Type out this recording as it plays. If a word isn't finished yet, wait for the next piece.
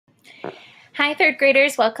Hi, third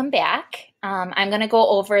graders, welcome back. I'm going to go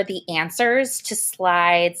over the answers to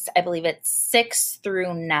slides, I believe it's 6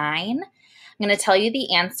 through 9. I'm going to tell you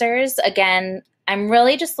the answers. Again, I'm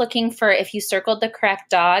really just looking for if you circled the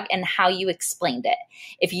correct dog and how you explained it.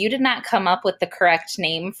 If you did not come up with the correct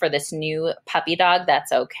name for this new puppy dog,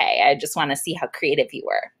 that's okay. I just want to see how creative you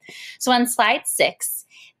were. So on slide 6,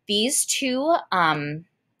 these two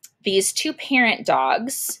parent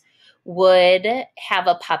dogs would have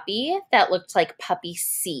a puppy that looked like puppy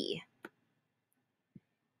C.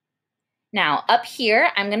 Now up here,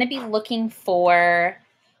 I'm going to be looking for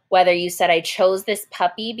whether you said I chose this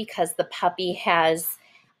puppy because the puppy has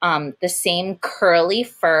the same curly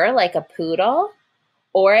fur like a poodle,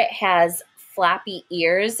 or it has floppy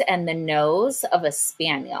ears and the nose of a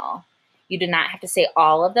spaniel. You did not have to say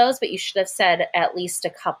all of those, but you should have said at least a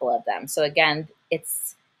couple of them. So again,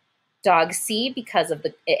 it's dog C because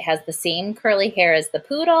it has the same curly hair as the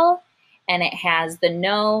poodle, and it has the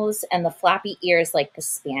nose and the floppy ears like the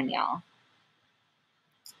spaniel.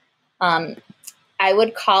 I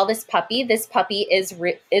would call this puppy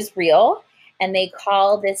is real, and they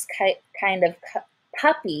call this kind of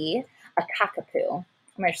puppy a cockapoo.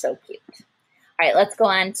 They're so cute. All right, let's go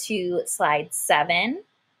on to slide 7.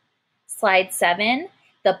 Slide 7,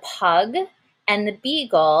 the pug and the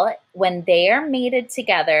beagle, when they are mated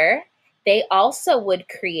together, they also would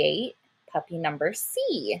create puppy number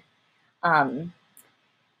C. I'm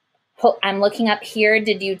looking up here.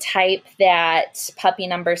 Did you type that puppy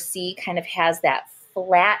number C kind of has that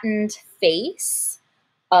flattened face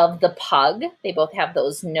of the pug? They both have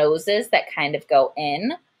those noses that kind of go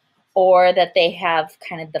in, or that they have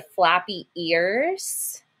kind of the floppy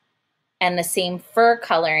ears and the same fur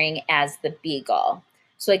coloring as the beagle.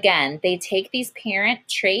 So again, they take these parent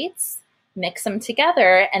traits, mix them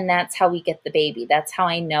together, and that's how we get the baby. That's how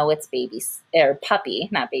I know it's puppy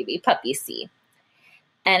C.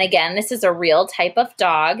 And again, this is a real type of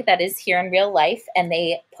dog that is here in real life, and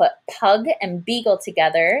they put pug and beagle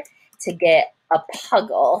together to get a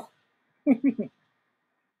puggle.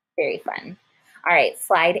 Very fun. All right,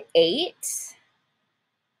 slide 8.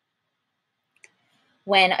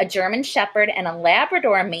 When a German Shepherd and a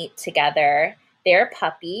Labrador mate together, their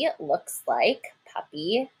puppy looks like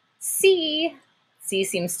puppy C. C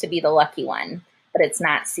seems to be the lucky one, but it's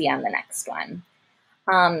not C on the next one.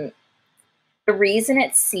 The reason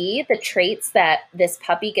it's C, the traits that this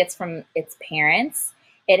puppy gets from its parents,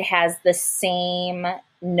 it has the same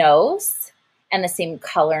nose and the same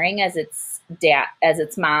coloring as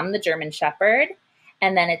its mom, the German Shepherd.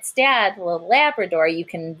 And then its dad, the Labrador, you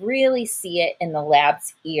can really see it in the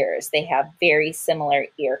lab's ears. They have very similar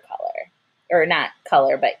ear color, or not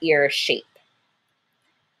color, but ear shape.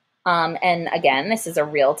 And again, this is a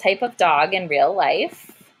real type of dog in real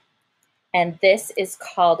life. And this is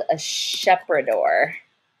called a Shepherdor.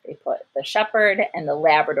 They put the Shepherd and the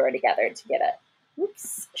Labrador together to get a,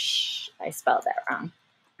 oops, I spelled that wrong,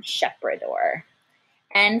 Shepherdor.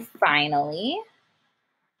 And finally,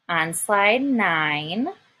 on slide 9,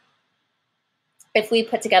 if we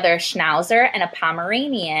put together a Schnauzer and a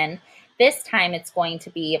Pomeranian, this time it's going to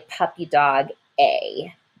be puppy dog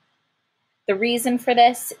A. The reason for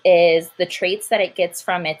this is the traits that it gets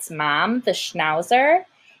from its mom, the Schnauzer,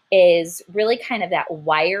 is really kind of that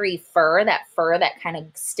wiry fur that kind of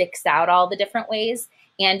sticks out all the different ways.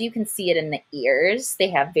 And you can see it in the ears. They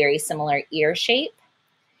have very similar ear shape.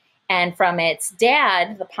 And from its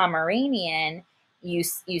dad, the Pomeranian, you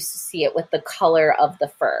see it with the color of the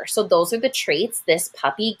fur. So those are the traits this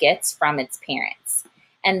puppy gets from its parents.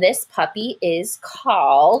 And this puppy is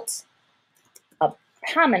called a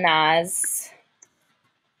Pomeranian.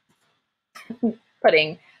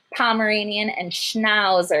 Putting Pomeranian and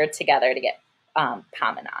Schnauzer together to get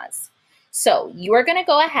Pomeranian. So you are going to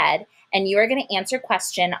go ahead and you are going to answer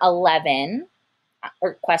question 11,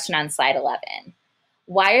 or question on slide 11.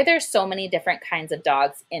 Why are there so many different kinds of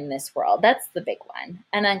dogs in this world? That's the big one.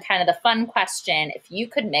 And then kind of the fun question, if you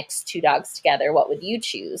could mix two dogs together, what would you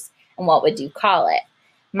choose and what would you call it?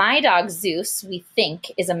 My dog Zeus, we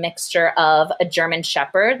think, is a mixture of a German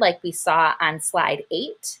Shepherd like we saw on slide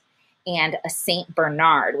 8, and a Saint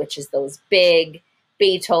Bernard, which is those big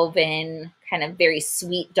Beethoven kind of very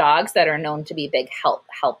sweet dogs that are known to be big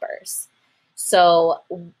helpers. So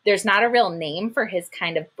there's not a real name for his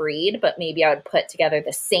kind of breed, but maybe I would put together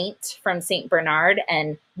the Saint from Saint Bernard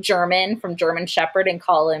and German from German Shepherd and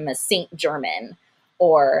call him a Saint German,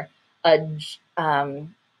 or a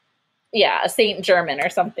Saint German or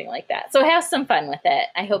something like that. So have some fun with it.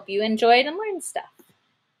 I hope you enjoyed and learned stuff.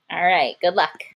 All right, good luck.